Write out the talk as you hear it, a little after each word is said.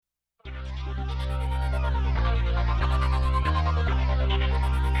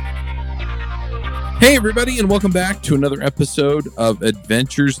Hey everybody, and welcome back to another episode of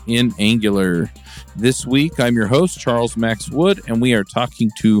Adventures in Angular. This week, I'm your host, Charles Max Wood, and we are talking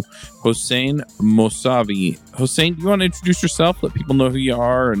to Hossein Mousavi. Hossein, do you want to introduce yourself? Let people know who you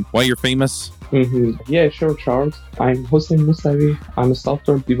are and why you're famous? Yeah, sure, Charles. I'm Hossein Mousavi. I'm a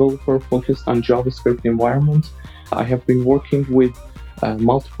software developer focused on JavaScript environment. I have been working with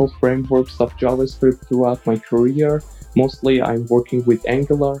multiple frameworks of JavaScript throughout my career. Mostly, I'm working with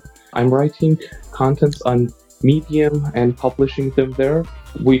Angular. I'm writing contents on Medium and publishing them there,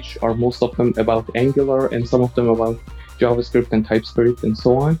 which are most of them about Angular and some of them about JavaScript and TypeScript and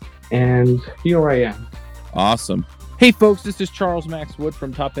so on. And here I am. Awesome. Hey folks, this is Charles Max Wood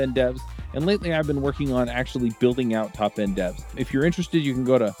from Top End Devs, and lately I've been working on actually building out Top End Devs. If you're interested, you can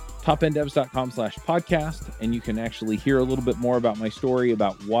go to topenddevs.com/podcast, and you can actually hear a little bit more about my story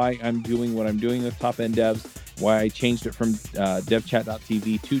about why I'm doing what I'm doing with Top End Devs, why I changed it from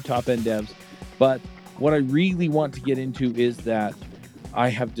devchat.tv to Top End Devs. But what I really want to get into is that I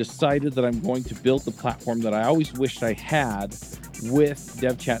have decided that I'm going to build the platform that I always wished I had with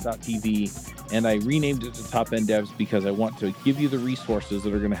devchat.tv, and I renamed it to Top End Devs because I want to give you the resources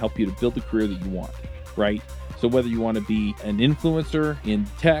that are going to help you to build the career that you want, right? So whether you want to be an influencer in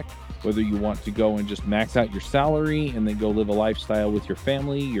tech, whether you want to go and just max out your salary and then go live a lifestyle with your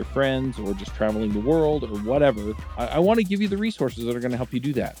family, your friends, or just traveling the world or whatever, I want to give you the resources that are going to help you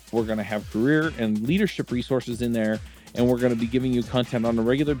do that. We're going to have career and leadership resources in there, and we're going to be giving you content on a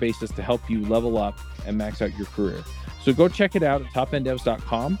regular basis to help you level up and max out your career. So go check it out at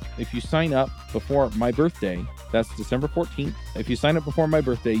topenddevs.com. If you sign up before my birthday, that's December 14th. If you sign up before my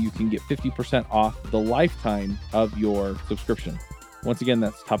birthday, you can get 50% off the lifetime of your subscription. Once again,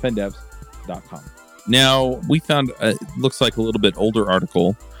 that's topenddevs.com. Now, we found, looks like a little bit older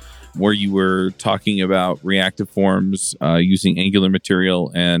article where you were talking about reactive forms using Angular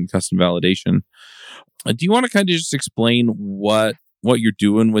material and custom validation. Do you want to kind of just explain what you're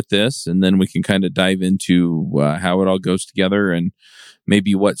doing with this, and then we can kind of dive into how it all goes together and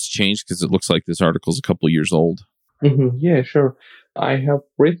maybe what's changed, because it looks like this article is a couple years old. Yeah, sure. I have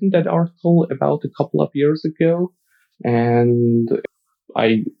written that article about a couple of years ago, and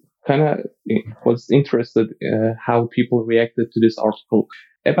I kind of was interested how people reacted to this article.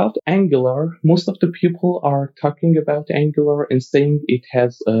 About Angular, most of the people are talking about Angular and saying it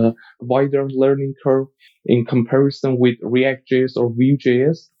has a wider learning curve in comparison with React.js or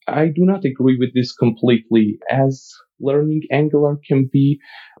Vue.js. I do not agree with this completely, as learning Angular can be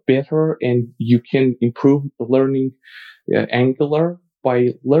better and you can improve learning Angular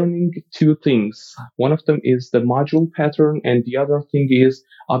by learning two things. One of them is the module pattern, and the other thing is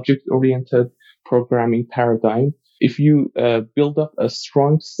object-oriented programming paradigm. If you build up a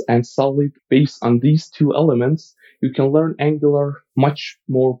strong and solid base on these two elements, you can learn Angular much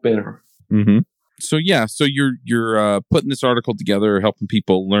more better. Mm-hmm. So you're putting this article together, helping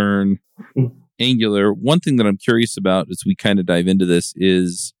people learn Angular. One thing that I'm curious about as we kind of dive into this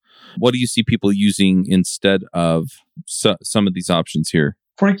is, what do you see people using instead of some of these options here?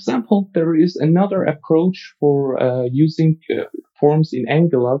 For example, there is another approach for using forms in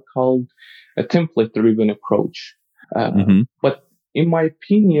Angular called a template-driven approach. But in my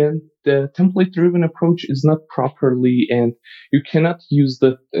opinion, the template-driven approach is not properly, and you cannot use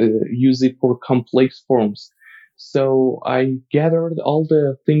it for complex forms. So I gathered all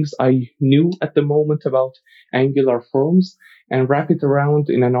the things I knew at the moment about Angular forms and wrap it around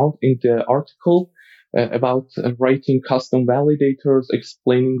in the article about writing custom validators,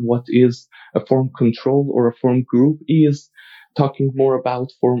 explaining what is a form control or a form group is, talking more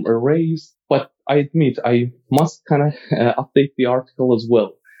about form arrays. But I admit I must kind of update the article as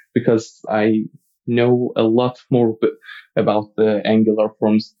well, because I know a lot more about the Angular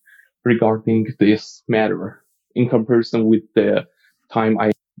forms regarding this matter in comparison with the time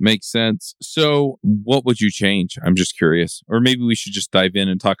I... Makes sense. So what would you change? I'm just curious. Or maybe we should just dive in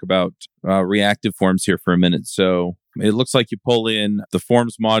and talk about reactive forms here for a minute. So it looks like you pull in the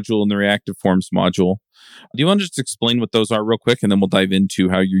forms module and the reactive forms module. Do you want to just explain what those are real quick, and then we'll dive into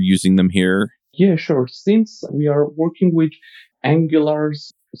how you're using them here? Yeah, sure. Since we are working with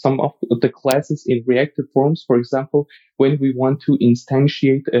Angular's, some of the classes in reactive forms, for example, when we want to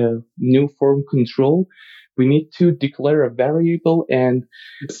instantiate a new form control, we need to declare a variable and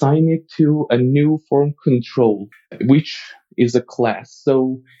assign it to a new form control, which is a class.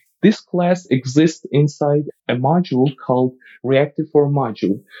 So this class exists inside a module called Reactive Form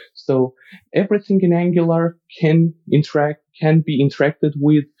module. So everything in Angular can be interacted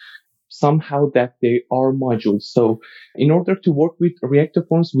with somehow that they are modules. So in order to work with reactive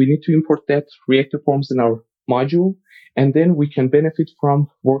forms, we need to import that reactive forms in our module, and then we can benefit from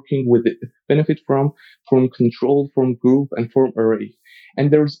working with it, benefit from form control, form group, and form array.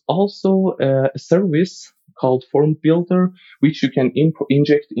 And there's also a service called form builder, which you can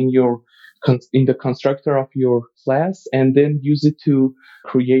inject in the constructor of your class, and then use it to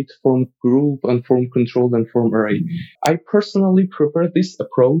create form group and form control and form array. I personally prefer this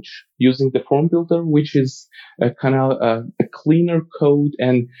approach using the form builder, which is kind of a cleaner code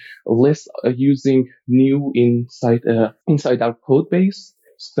and less using new inside our code base.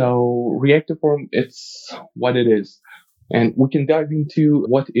 So reactive form, it's what it is. And we can dive into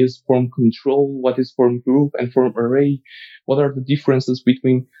what is form control, what is form group and form array, what are the differences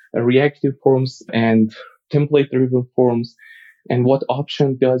between reactive forms and template-driven forms, and what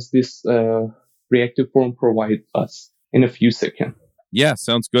option does this reactive form provide us in a few seconds. Yeah,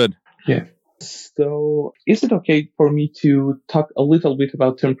 sounds good. Yeah. So is it okay for me to talk a little bit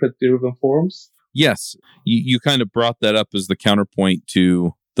about template-driven forms? Yes. You kind of brought that up as the counterpoint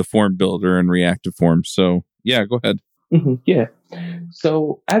to the form builder and reactive forms. So yeah, go ahead. Mm-hmm, yeah.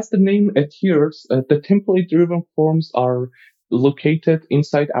 So as the name adheres, the template-driven forms are located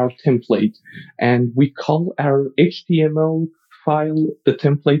inside our template, and we call our HTML file the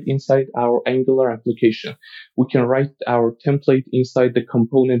template inside our Angular application. We can write our template inside the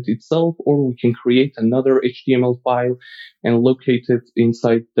component itself, or we can create another HTML file and locate it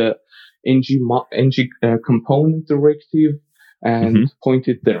inside the ng component directive and point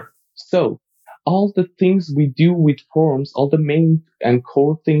it there. So all the things we do with forms, all the main and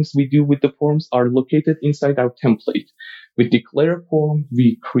core things we do with the forms are located inside our template. We declare a form,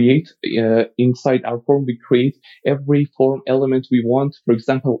 we create, inside our form, we create every form element we want, for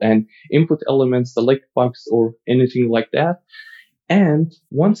example, an input element, select box, or anything like that. And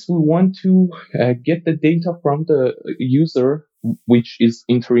once we want to get the data from the user, which is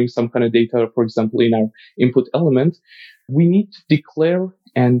entering some kind of data, for example, in our input element, we need to declare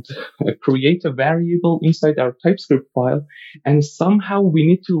and create a variable inside our TypeScript file. And somehow we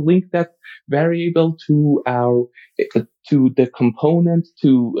need to link that variable to the component,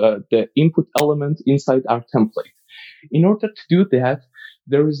 to the input element inside our template. In order to do that,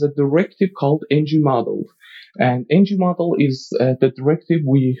 there is a directive called ngModel. And ngModel is the directive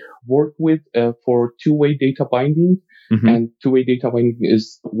we work with for two-way data binding. And two-way data binding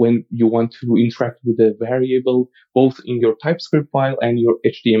is when you want to interact with a variable both in your TypeScript file and your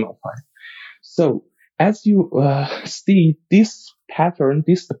HTML file. So as you see, this pattern,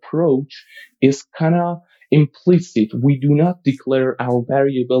 this approach is kind of implicit. We do not declare our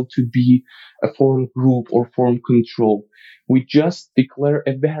variable to be a form group or form control. We just declare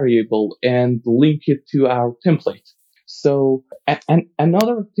a variable and link it to our template. So, and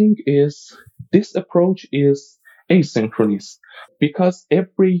another thing is this approach is asynchronous because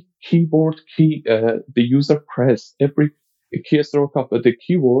every keyboard key the user press, every keystroke of the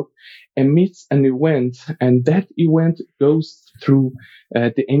keyboard emits an event, and that event goes through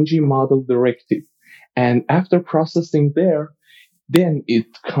the ngModel directive. And after processing there, then it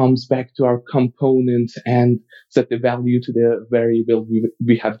comes back to our component and set the value to the variable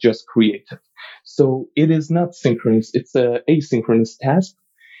we have just created. So it is not synchronous, it's an asynchronous task.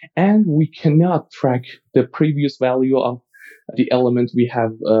 And we cannot track the previous value of the element we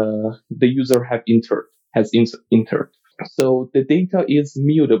have, the user has entered. So the data is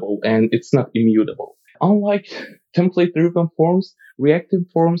mutable and it's not immutable. Unlike template-driven forms, reactive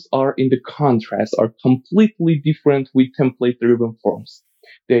forms are in the contrast, are completely different with template-driven forms.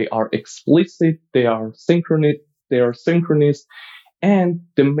 They are explicit, they are synchronous, and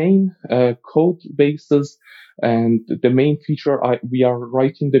the main code bases and the main feature we are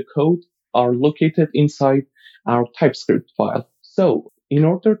writing the code are located inside our TypeScript file. So in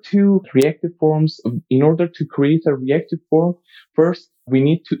order to create a reactive form, first we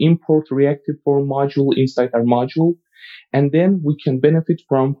need to import reactive form module inside our module, and then we can benefit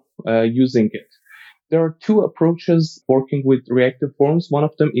from using it. There are two approaches working with reactive forms. One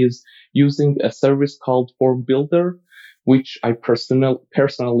of them is using a service called Form Builder, which I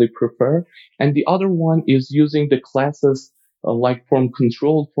personally prefer. And the other one is using the classes like form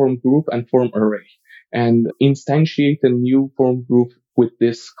control, form group, and form array, and instantiate a new form group with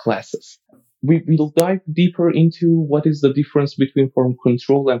these classes. We will dive deeper into what is the difference between form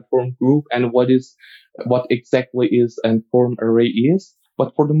control and form group, and what exactly is and form array is.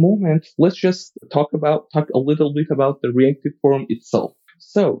 But for the moment, let's just talk a little bit about the reactive form itself.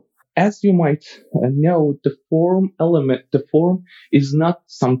 So, as you might know, the form is not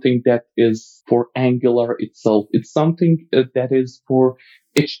something that is for Angular itself. It's something that is for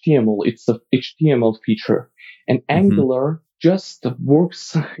HTML. It's a HTML feature. And Angular just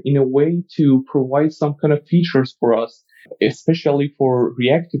works in a way to provide some kind of features for us, especially for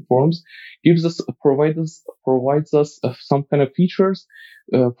reactive forms, provides us some kind of features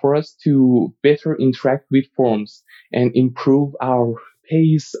for us to better interact with forms and improve our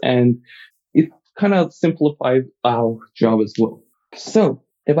pace, and it kind of simplifies our job as well. So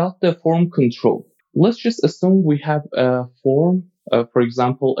about the form control, let's just assume we have a form, for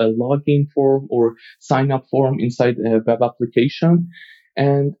example, a login form or sign up form inside a web application.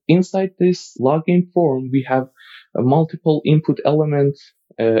 And inside this login form, we have multiple input elements,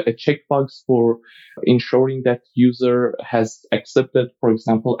 a checkbox for ensuring that user has accepted, for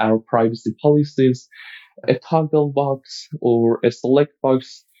example, our privacy policies, a toggle box or a select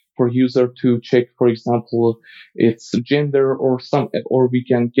box for user to check, for example, its gender or we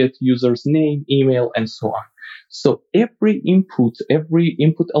can get user's name, email, and so on. So every input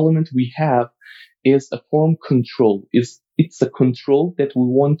element we have is a form control. It's a control that we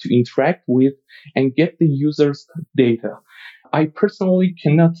want to interact with and get the user's data. I personally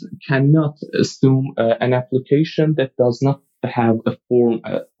cannot assume an application that does not have a form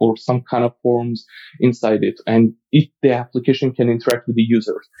or some kind of forms inside it, and if the application can interact with the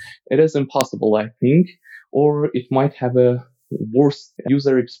users. It is impossible, I think, or it might have a worst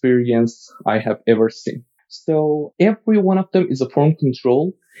user experience I have ever seen. So every one of them is a form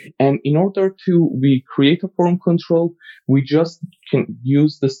control, and in order to we create a form control, we just can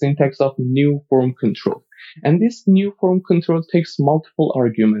use the syntax of new form control. And this new form control takes multiple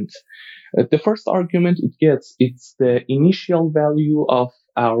arguments. The first argument it gets, it's the initial value of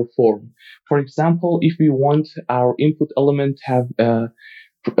our form. For example, if we want our input element to have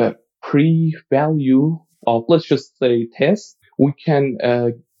a pre-value of, let's just say, test, we can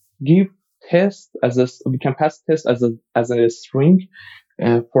give we can pass test as a string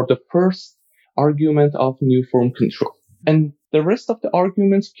for the first argument of new form control. And the rest of the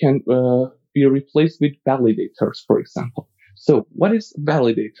arguments can be replaced with validators, for example. So what is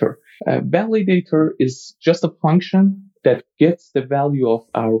validator? Validator is just a function that gets the value of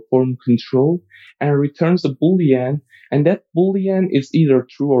our form control and returns a boolean, and that boolean is either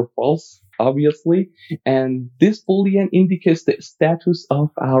true or false, obviously, and this boolean indicates the status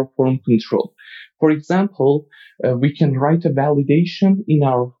of our form control. For example, we can write a validation in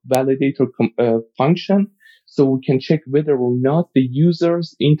our validator function, so we can check whether or not the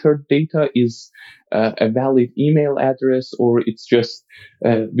user's entered data is a valid email address, or it's just,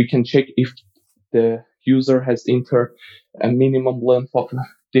 we can check if the user has entered a minimum length of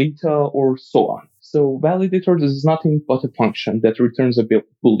data or so on. So validator is nothing but a function that returns a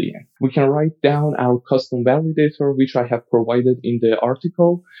boolean. We can write down our custom validator, which I have provided in the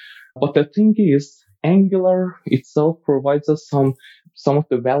article. But the thing is, Angular itself provides us some of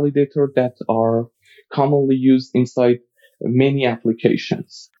the validator that are commonly used inside many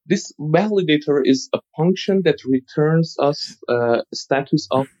applications. This validator is a function that returns us status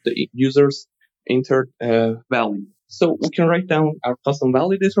of the user's entered value. So we can write down our custom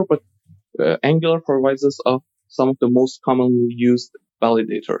validator, but Angular provides us some of the most commonly used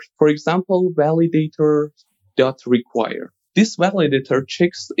validators. For example, validator.require. This validator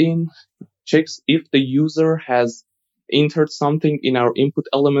checks if the user has entered something in our input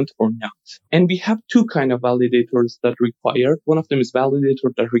element or not. And we have two kind of validators that require. One of them is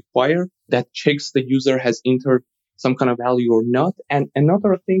validator.require, that checks the user has entered some kind of value or not. And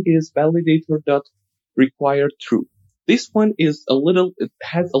another thing is validator.require true. This one it has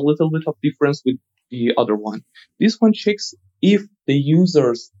a little bit of difference with the other one. This one checks if the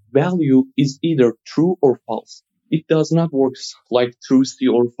user's value is either true or false. It does not work like true C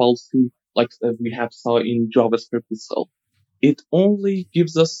or false C, like we have saw in JavaScript itself. It only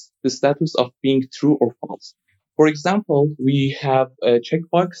gives us the status of being true or false. For example, we have a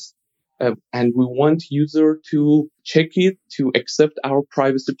checkbox and we want user to check it to accept our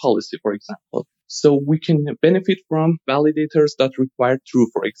privacy policy, for example. So we can benefit from validators that require true,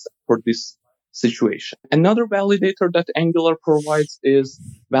 for example, for this situation. Another validator that Angular provides is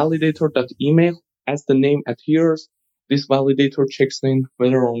validator.email. As the name adheres, this validator checks in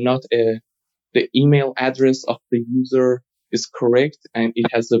whether or not the email address of the user is correct and it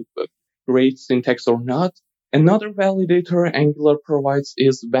has a great syntax or not. Another validator Angular provides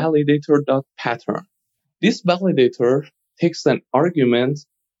is validator.pattern. This validator takes an argument,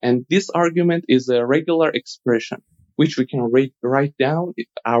 and this argument is a regular expression, which we can write down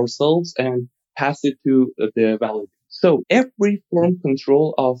ourselves and pass it to the validator. So every form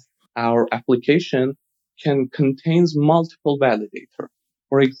control of our application contains multiple validators.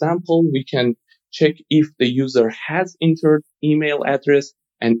 For example, we can check if the user has entered email address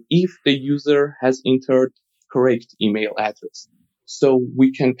and if the user has entered correct email address. So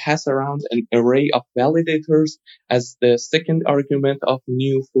we can pass around an array of validators as the second argument of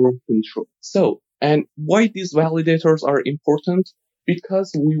new form control. So, and why these validators are important?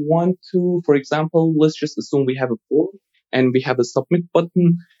 Because we want to, for example, let's just assume we have a form and we have a submit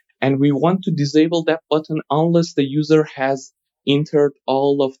button, and we want to disable that button unless the user has entered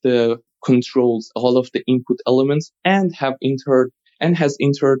all of the controls, all of the input elements, and has entered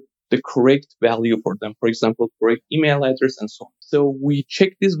the correct value for them. For example, correct email address and so on. So we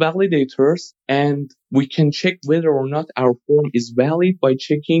check these validators, and we can check whether or not our form is valid by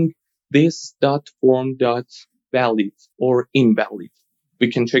checking this.form.valid or invalid.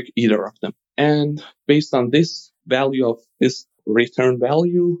 We can check either of them. And based on this value of this return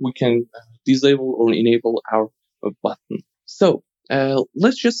value, we can disable or enable our button. So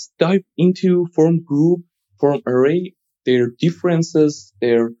let's just dive into form group, form array, their differences,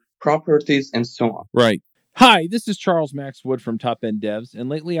 their properties, and so on. Right. Hi, this is Charles Max Wood from Top End Devs, and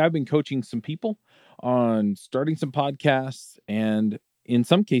lately I've been coaching some people on starting some podcasts and in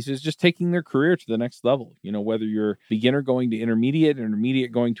some cases just taking their career to the next level. You know, whether you're beginner going to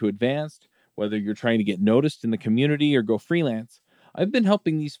intermediate going to advanced, whether you're trying to get noticed in the community or go freelance, I've been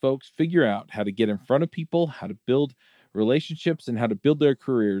helping these folks figure out how to get in front of people, how to build relationships, and how to build their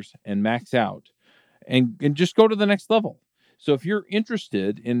careers and max out and just go to the next level. So if you're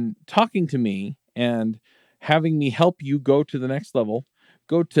interested in talking to me and having me help you go to the next level,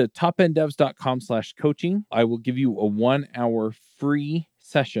 go to topenddevs.com/coaching. I will give you a 1-hour free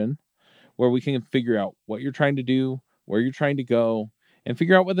session where we can figure out what you're trying to do, where you're trying to go, and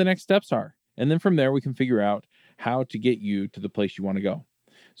figure out what the next steps are. And then from there, we can figure out how to get you to the place you want to go.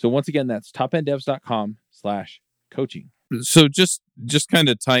 So once again, that's topenddevs.com/coaching. So just kind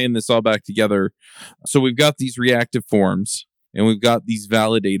of tying this all back together. So we've got these reactive forms and we've got these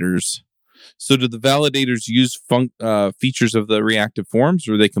validators. So do the validators use features of the reactive forms,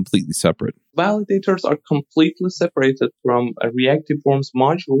 or are they completely separate? Validators are completely separated from a reactive forms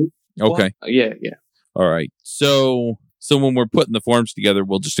module. Okay. Yeah. All right. So when we're putting the forms together,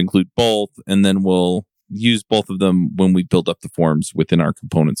 we'll just include both, and then we'll use both of them when we build up the forms within our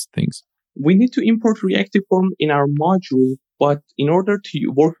components and things. We need to import reactive form in our module, but in order to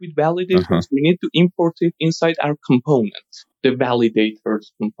work with validators, we need to import it inside our component, the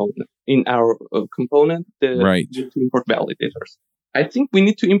validators component. In our component, we need to import validators. I think we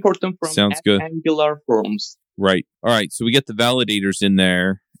need to import them from Angular forms. Right. All right. So we get the validators in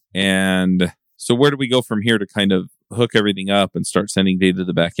there. And so where do we go from here to kind of hook everything up and start sending data to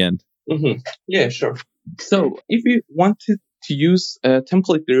the back end? Mm-hmm. Yeah, sure. So if we wanted to use a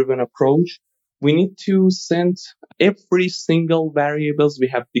template-driven approach, we need to send every single variables we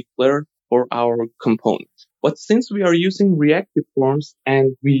have declared for our component. But since we are using reactive forms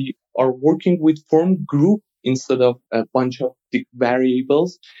and we are working with form group instead of a bunch of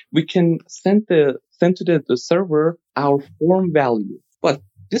variables, we can send to the server our form value. But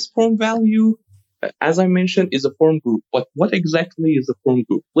this form value, as I mentioned, is a form group. But what exactly is a form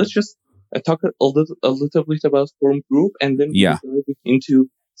group? Let's just talk a little bit about form group, and then we'll dive into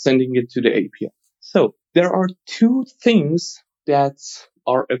sending it to the API. So there are two things that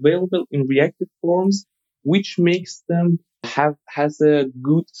are available in reactive forms, which makes them has a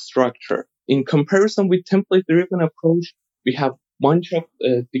good structure. In comparison with template-driven approach, we have bunch of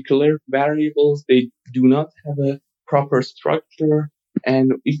declared variables. They do not have a proper structure,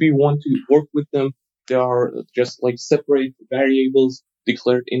 and if we want to work with them, they are just like separate variables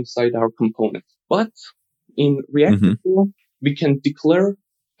declared inside our component. But in reactive form, we can declare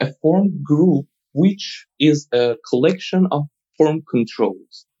a form group, which is a collection of form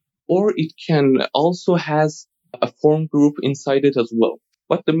controls, or it can also has a form group inside it as well.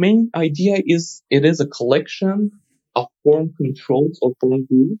 But the main idea is it is a collection of form controls or form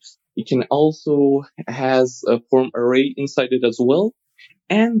groups. It can also has a form array inside it as well.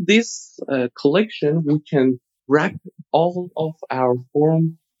 And this collection, we can wrap all of our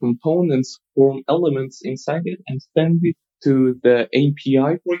form components, form elements inside it and send it to the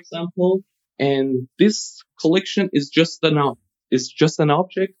API, for example. And this collection is just an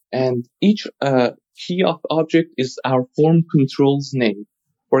object, and each key of object is our form control's name.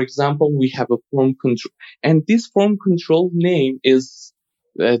 For example, we have a form control, and this form control name is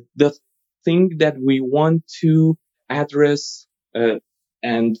the thing that we want to address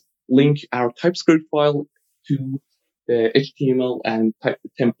and link our TypeScript file to the HTML and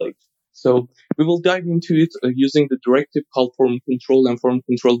template. So we will dive into it using the directive called form control and form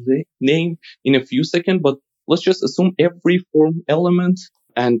control name in a few seconds, but let's just assume every form element,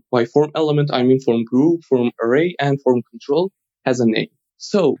 and by form element I mean form group, form array, and form control, has a name.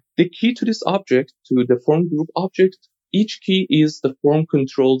 So the key to this object, to the form group object, each key is the form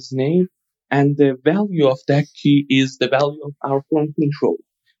control's name, and the value of that key is the value of our form control.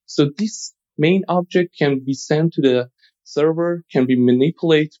 So this main object can be sent to the server, can be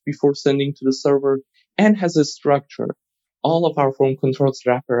manipulated before sending to the server, and has a structure. All of our form controls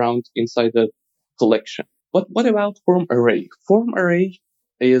wrap around inside the collection. But what about form array? Form array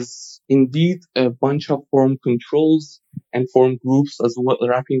is indeed a bunch of form controls and form groups as well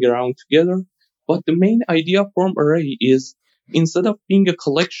wrapping around together. But the main idea of form array is instead of being a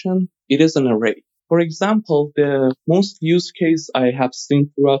collection, it is an array. For example, the most use case I have seen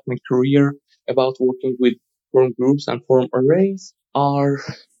throughout my career about working with form groups and form arrays are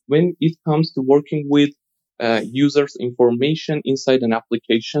when it comes to working with users' information inside an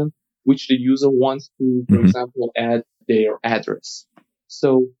application, which the user wants to, for example, add their address.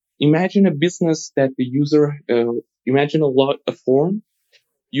 So imagine a business that the user, imagine a form.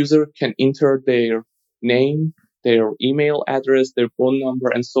 User can enter their name, their email address, their phone number,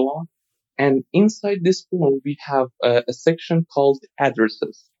 and so on. And inside this form, we have a section called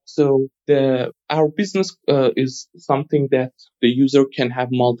addresses. So our business is something that the user can have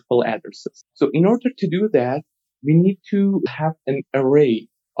multiple addresses. So in order to do that, we need to have an array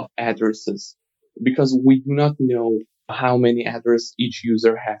of addresses because we do not know how many addresses each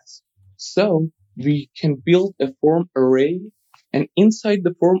user has. So we can build a form array, and inside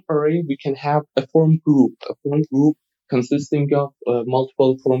the form array, we can have a form group consisting of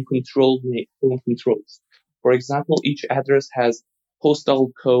multiple form controls. For example, each address has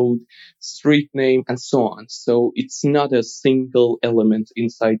postal code, street name, and so on. So it's not a single element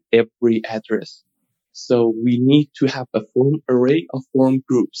inside every address. So we need to have a form array of form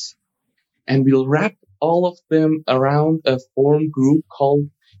groups. And we'll wrap all of them around a form group called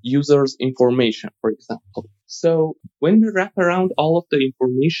users information, for example. So when we wrap around all of the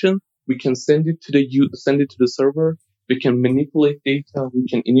information, we can send it to the server. We can manipulate data. We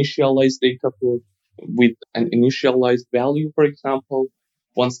can initialize data with an initialized value, for example.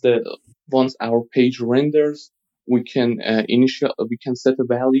 Once our page renders, we can set a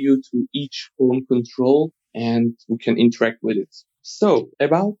value to each form control, and we can interact with it. So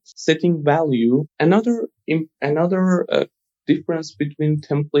about setting value, another difference between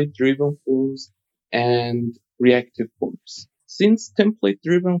template-driven forms and reactive forms. Since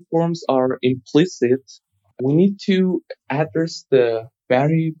template-driven forms are implicit, we need to address the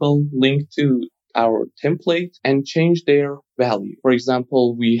variable linked to our template and change their value. For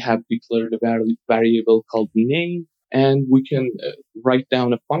example, we have declared a variable called name, and we can write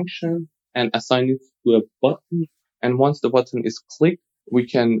down a function and assign it to a button. And once the button is clicked, we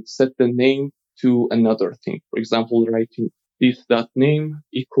can set the name to another thing. For example, writing this.name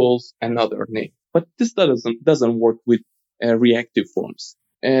equals another name. But this doesn't work with reactive forms.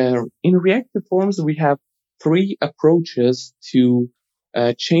 In reactive forms, we have three approaches to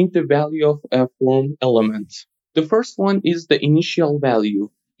change the value of a form element. The first one is the initial value.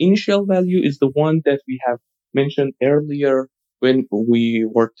 Initial value is the one that we have mentioned earlier when we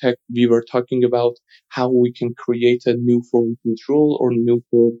were talking about how we can create a new form control or new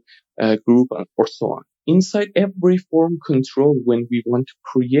form group or so on. Inside every form control, when we want to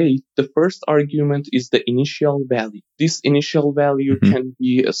create, the first argument is the initial value. This initial value can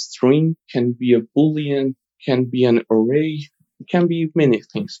be a string, can be a boolean, can be an array, can be many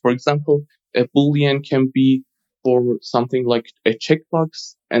things. For example, a boolean can be for something like a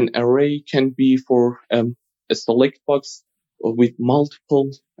checkbox. An array can be for a select box with multiple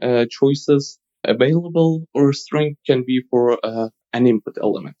choices available, or a string can be for an input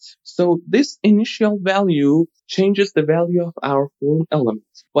element. So this initial value changes the value of our form element,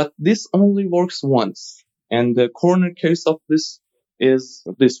 but this only works once. And the corner case of this is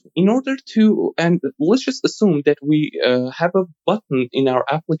this. In order to, and let's just assume that we have a button in our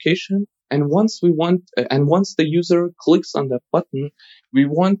application, and once the user clicks on that button, we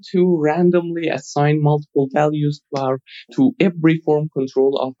want to randomly assign multiple values to every form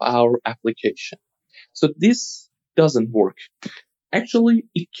control of our application. So this doesn't work. Actually,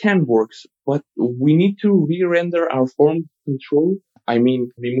 it can work, but we need to re-render our form control. I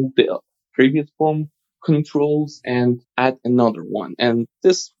mean, remove the previous form controls and add another one. And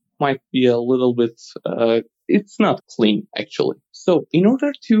this might be a little bit, it's not clean, actually. So in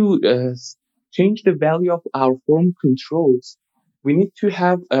order to change the value of our form controls, we need to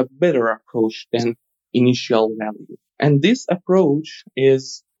have a better approach than initial value. And this approach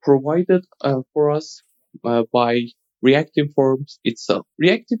is provided for us by Reactive Forms itself.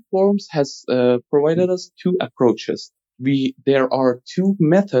 Reactive Forms has provided us two approaches. There are two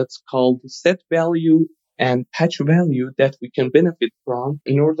methods called setValue and patch value that we can benefit from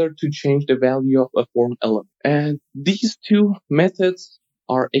in order to change the value of a form element. And these two methods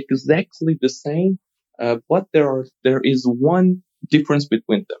are exactly the same, but there is one difference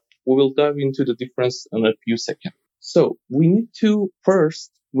between them. We will dive into the difference in a few seconds. So we need to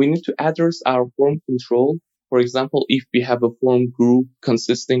address our form control. For example, if we have a form group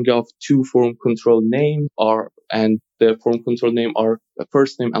consisting of two form control name and the form control name are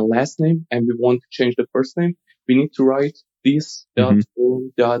first name and last name, and we want to change the first name, we need to write this dot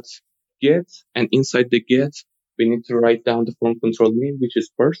form dot get, and inside the get, we need to write down the form control name, which is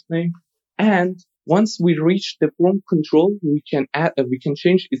first name. And once we reach the form control, we can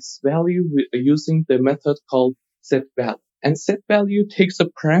change its value using the method called set value. And set value takes a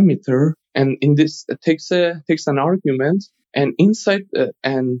parameter, and in this takes an argument, and inside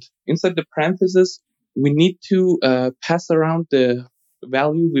the parentheses we need to pass around the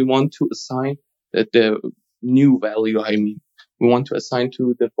value we want to assign, the new value. We want to assign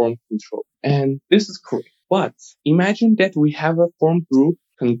to the form control, and this is correct. But imagine that we have a form group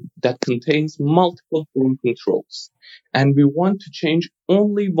that contains multiple form controls, and we want to change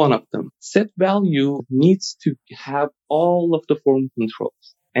only one of them. Set value needs to have all of the form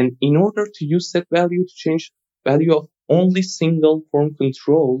controls. And in order to use set value to change value of only single form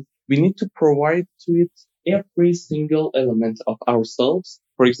control, we need to provide to it every single element of ourselves.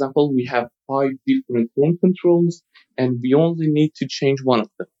 For example, we have 5 different form controls, and we only need to change one of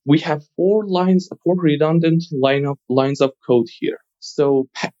them. We have 4 redundant lines of code here. So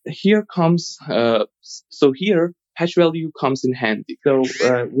here patch value comes in handy. So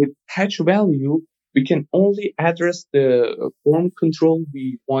with patch value, we can only address the form control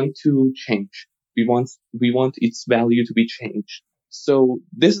we want to change. We want its value to be changed. So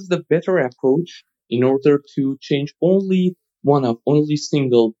this is the better approach in order to change only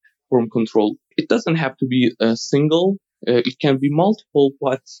single form control. It doesn't have to be a single. It can be multiple,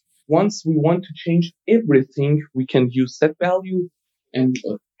 but once we want to change everything, we can use set value. And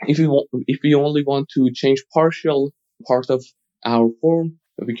if we only want to change partial part of our form,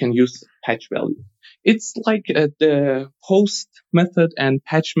 we can use patch value. It's like the post method and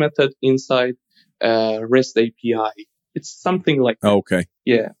patch method inside REST API. It's something like that. Okay.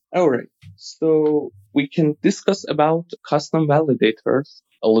 Yeah. All right. So we can discuss about custom validators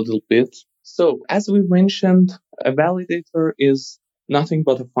a little bit. So as we mentioned, a validator is nothing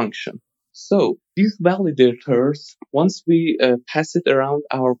but a function. So these validators, once we pass it around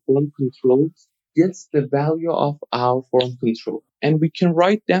our form controls, gets the value of our form control. And we can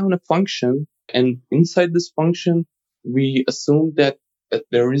write down a function, and inside this function, we assume that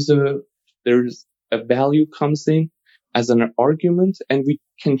there is a value comes in as an argument, and we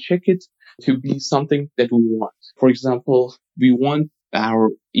can check it to be something that we want. For example, we want our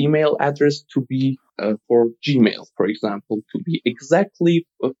email address to be for Gmail, for example, to be exactly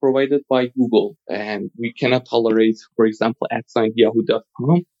provided by Google, and we cannot tolerate, for example,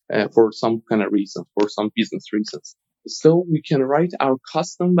 @yahoo.com for some kind of reason, for some business reasons. So we can write our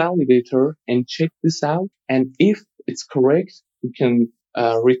custom validator and check this out, and if it's correct, we can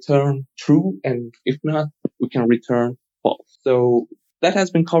return true, and if not, we can return false. So that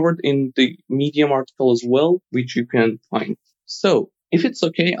has been covered in the Medium article as well, which you can find. So if it's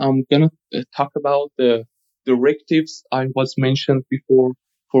okay, I'm gonna talk about the directives I was mentioned before: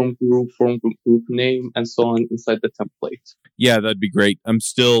 form group name, and so on inside the template. Yeah, that'd be great. I'm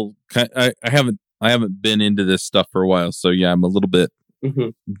still I haven't been into this stuff for a while, so yeah, I'm a little bit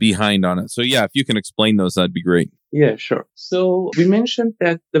behind on it. So yeah, if you can explain those, that'd be great. Yeah, sure. So we mentioned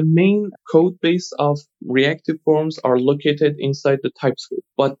that the main code base of reactive forms are located inside the TypeScript,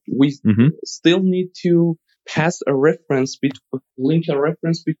 but we still need to link a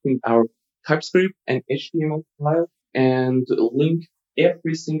reference between our TypeScript and HTML file, and link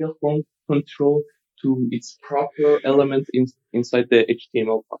every single form control to its proper element inside the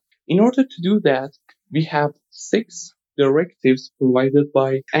HTML file. In order to do that, we have 6 directives provided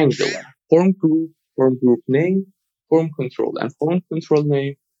by Angular: form group name, form control, and form control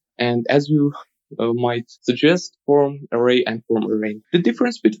name, and as you might suggest, form array and form array. The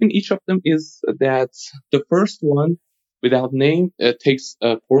difference between each of them is that the first one, without name, takes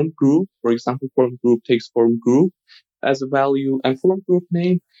a form group. For example, form group takes form group as a value, and form group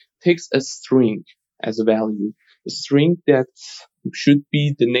name takes a string as a value. A string that should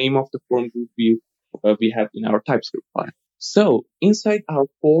be the name of the form group we have in our TypeScript file. So inside our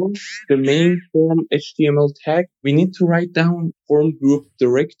form, the main form HTML tag, we need to write down form group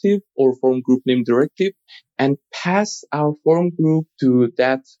directive or form group name directive and pass our form group to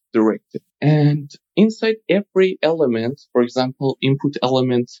that directive. And inside every element, for example, input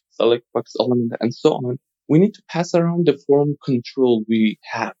element, select box element, and so on, we need to pass around the form control we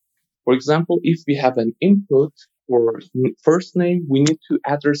have. For example, if we have an input for first name, we need to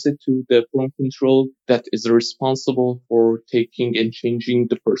address it to the form control that is responsible for taking and changing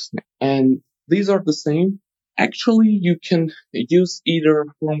the first name. And these are the same. Actually, you can use either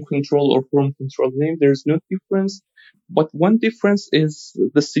form control or form control name. There's no difference. But one difference is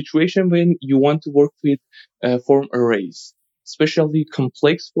the situation when you want to work with form arrays, especially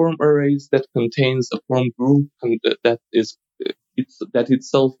complex form arrays that contains a form group that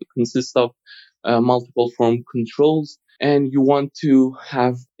itself consists of multiple form controls, and you want to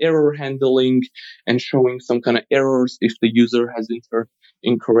have error handling and showing some kind of errors if the user has entered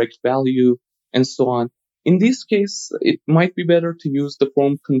incorrect value and so on. In this case, it might be better to use the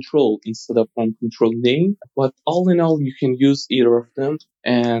form control instead of form control name, but all in all, you can use either of them,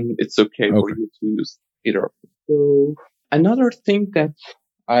 and it's okay for you to use either of them. So another thing that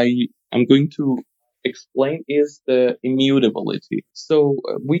I am going to explain is the immutability. So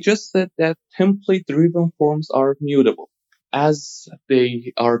we just said that template-driven forms are mutable, as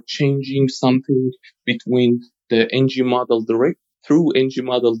they are changing something between the ngModel through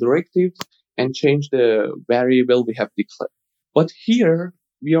ngModel directives and change the variable we have declared. But here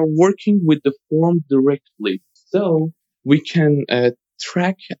we are working with the form directly, so we can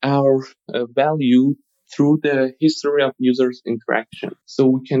track our value through the history of users' interaction. So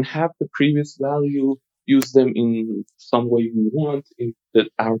we can have the previous value, use them in some way we want, in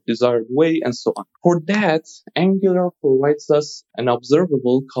our desired way, and so on. For that, Angular provides us an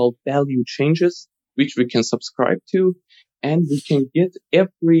observable called value changes, which we can subscribe to, and we can get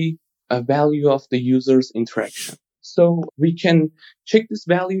every value of the user's interaction. So we can check this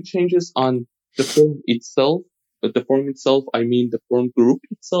value changes on the form itself. But the form itself, I mean the form group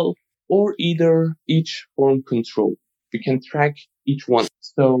itself, or either each form control. We can track each one.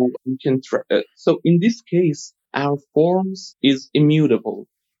 So we can so in this case, our forms is immutable,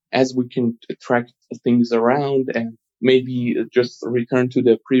 as we can track things around and maybe just return to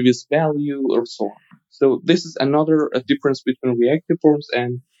the previous value or so on. So this is another difference between reactive forms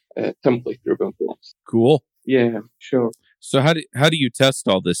and template-driven forms. Cool. Yeah, sure. So how do you test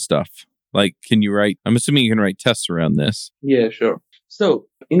all this stuff? Like, can you write? I'm assuming you can write tests around this. Yeah, sure. So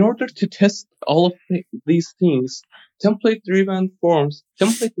in order to test all of these things, template-driven forms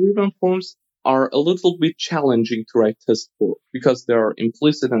are a little bit challenging to write tests for because they are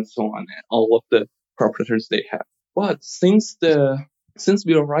implicit and so on, and all of the properties they have. But since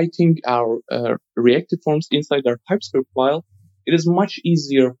we are writing our reactive forms inside our TypeScript file, it is much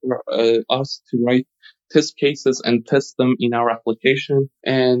easier for us to write test cases and test them in our application.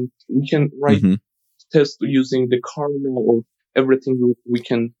 And we can write tests using the kernel or everything we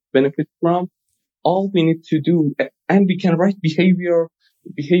can benefit from. All we need to do, and we can write behavioral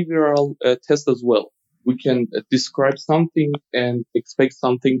tests as well. We can describe something and expect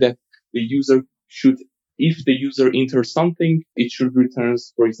something that the user should, if the user enters something, it should return,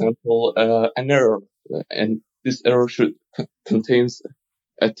 for example, an error. And this error should contains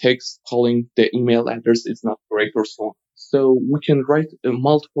a text calling the email address is not correct or so on. So we can write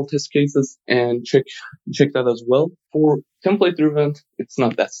multiple test cases and check that as well. For template-driven, it's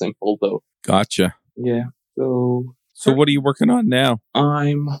not that simple though. Gotcha. Yeah. So what are you working on now?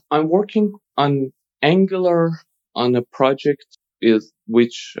 I'm working on Angular on a project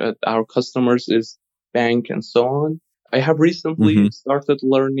which our customers is bank and so on. I have recently started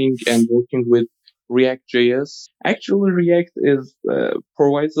learning and working with React.js. Actually, React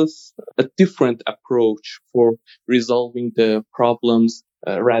provides us a different approach for resolving the problems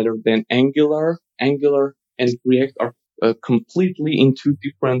rather than Angular. Angular and React are completely in two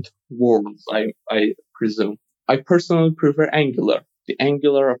different worlds, I presume. I personally prefer Angular. The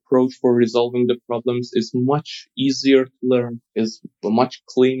Angular approach for resolving the problems is much easier to learn, is much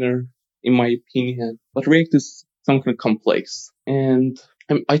cleaner, in my opinion. But React is something complex. And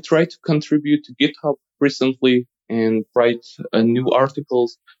I try to contribute to GitHub recently and write new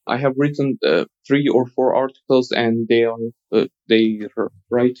articles. I have written 3 or 4 articles, and their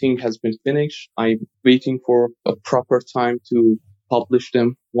writing has been finished. I'm waiting for a proper time to publish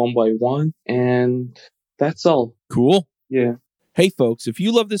them one by one, and that's all. Cool. Yeah. Hey, folks, if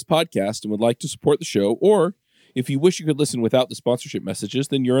you love this podcast and would like to support the show, or if you wish you could listen without the sponsorship messages,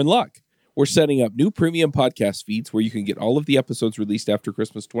 then you're in luck. We're setting up new premium podcast feeds where you can get all of the episodes released after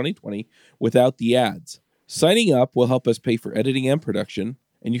Christmas 2020 without the ads. Signing up will help us pay for editing and production,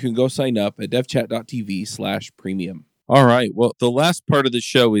 and you can go sign up at devchat.tv/premium. All right. Well, the last part of the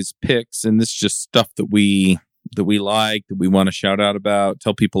show is picks, and this is just stuff that we like, that we want to shout out about,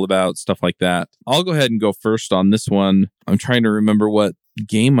 tell people about, stuff like that. I'll go ahead and go first on this one. I'm trying to remember what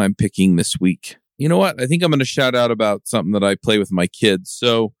game I'm picking this week. You know what? I think I'm going to shout out about something that I play with my kids.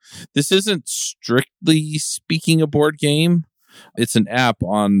 So this isn't strictly speaking a board game. It's an app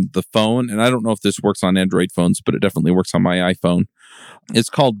on the phone, and I don't know if this works on Android phones, but it definitely works on my iPhone. It's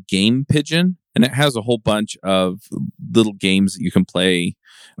called Game Pigeon, and it has a whole bunch of little games that you can play.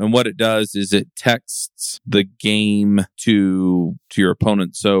 And what it does is it texts the game to your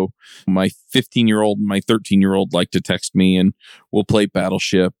opponent. So my 15-year-old and my 13-year-old like to text me, and we'll play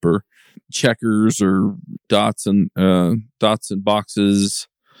Battleship or checkers or dots and boxes.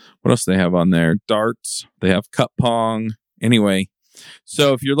 What else do they have on there? Darts. They have cup pong. Anyway,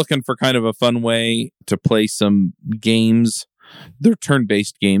 so if you're looking for kind of a fun way to play some games, they're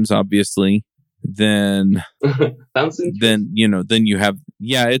turn-based games, obviously, then you have,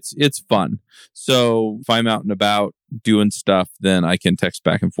 it's fun. So if I'm out and about doing stuff, then I can text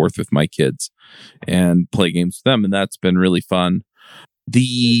back and forth with my kids and play games with them, and that's been really fun.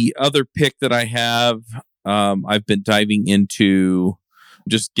 The other pick that I have, I've been diving into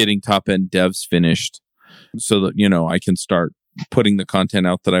just getting top-end devs finished so that, I can start putting the content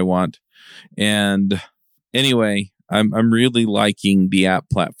out that I want. And anyway, I'm really liking the app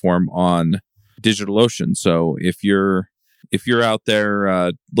platform on DigitalOcean. So if you're out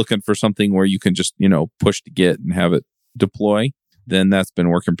there looking for something where you can just, push to Git and have it deploy, then that's been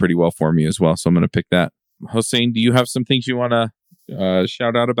working pretty well for me as well. So I'm going to pick that. Hossein, do you have some things you want to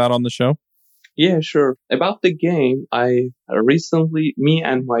shout out about on the show? Yeah, sure. About the game, me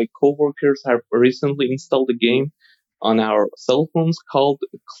and my coworkers have recently installed a game on our cell phones called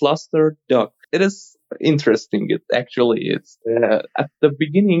Cluster Duck. It is interesting. It's at the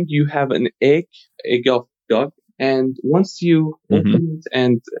beginning you have an egg of duck, and once you open it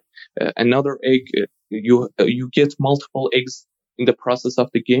and another egg, you get multiple eggs in the process of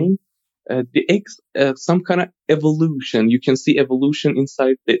the game. The eggs, some kind of evolution. You can see evolution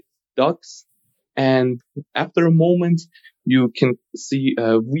inside the ducks. And after a moment, you can see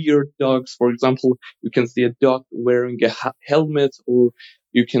weird dogs. For example, you can see a dog wearing a helmet, or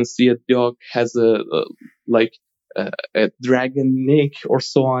you can see a dog has a dragon neck, or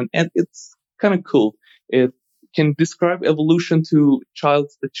so on. And it's kind of cool. It can describe evolution to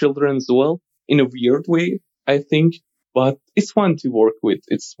children as well in a weird way, I think. But it's fun to work with.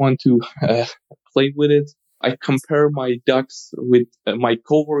 It's fun to play with it. I compare my ducks with my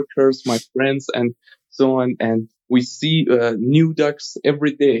coworkers, my friends, and so on, and we see new ducks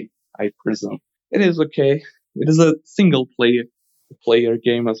every day, I presume. It is okay. It is a single player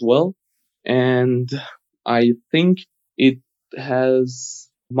game as well, and I think it has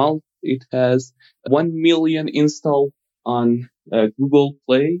 1 million install on Google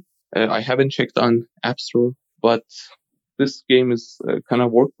Play. I haven't checked on App Store, but this game is kind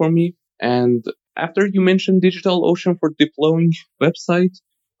of work for me. And after you mentioned DigitalOcean for deploying websites,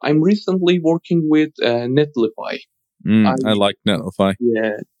 I'm recently working with Netlify. I like Netlify.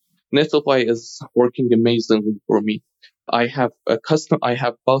 Yeah, Netlify is working amazingly for me. I have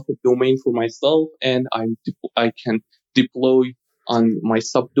bought a domain for myself, and I can deploy on my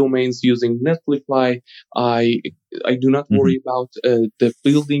subdomains using Netlify. I do not worry about the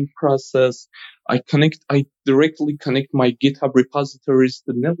building process. I directly connect my GitHub repositories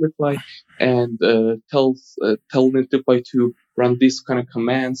to Netlify and tell Netlify to run these kind of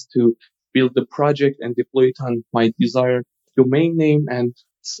commands to build the project and deploy it on my desired domain name, and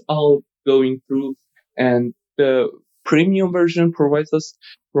it's all going through. And the premium version provides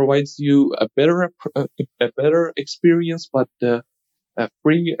you a better experience, but the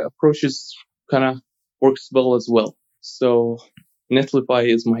free approach is kind of works well as well. So Netlify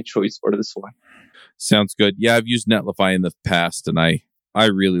is my choice for this one. Sounds good. Yeah, I've used Netlify in the past, and I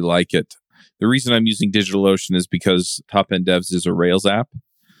really like it. The reason I'm using DigitalOcean is because Top End Devs is a Rails app,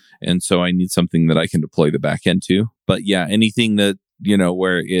 and so I need something that I can deploy the back end to. But yeah, anything that,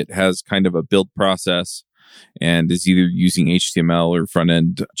 where it has kind of a build process and is either using HTML or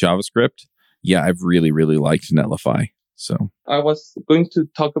front-end JavaScript, yeah, I've really, really liked Netlify. So I was going to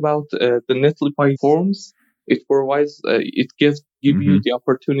talk about the Netlify forms. It provides, give you the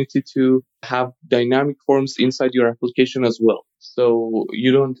opportunity to have dynamic forms inside your application as well. So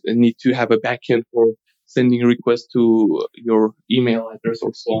you don't need to have a backend for sending requests to your email address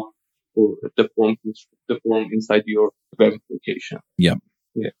or so on for the form inside your web application. Yeah.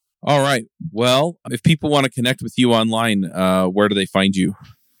 All right. Well, if people want to connect with you online, where do they find you?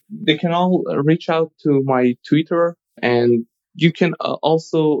 They can all reach out to my Twitter, and you can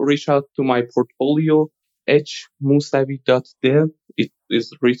also reach out to my portfolio, hmousavi.dev. It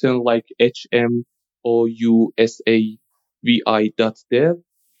is written like HMOUSAVI.dev.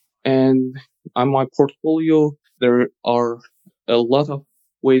 And on my portfolio, there are a lot of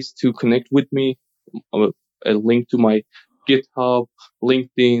ways to connect with me. a link to my GitHub,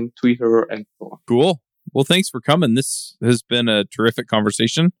 LinkedIn, Twitter, and so on. Cool. Well, thanks for coming. This has been a terrific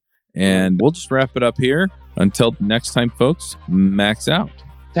conversation, and we'll just wrap it up here. Until next time, folks, max out.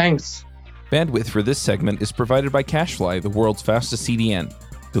 Thanks. Bandwidth for this segment is provided by CacheFly, the world's fastest CDN.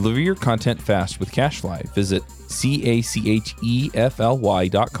 Deliver your content fast with CacheFly. Visit CacheFly.com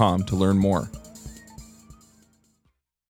to learn more.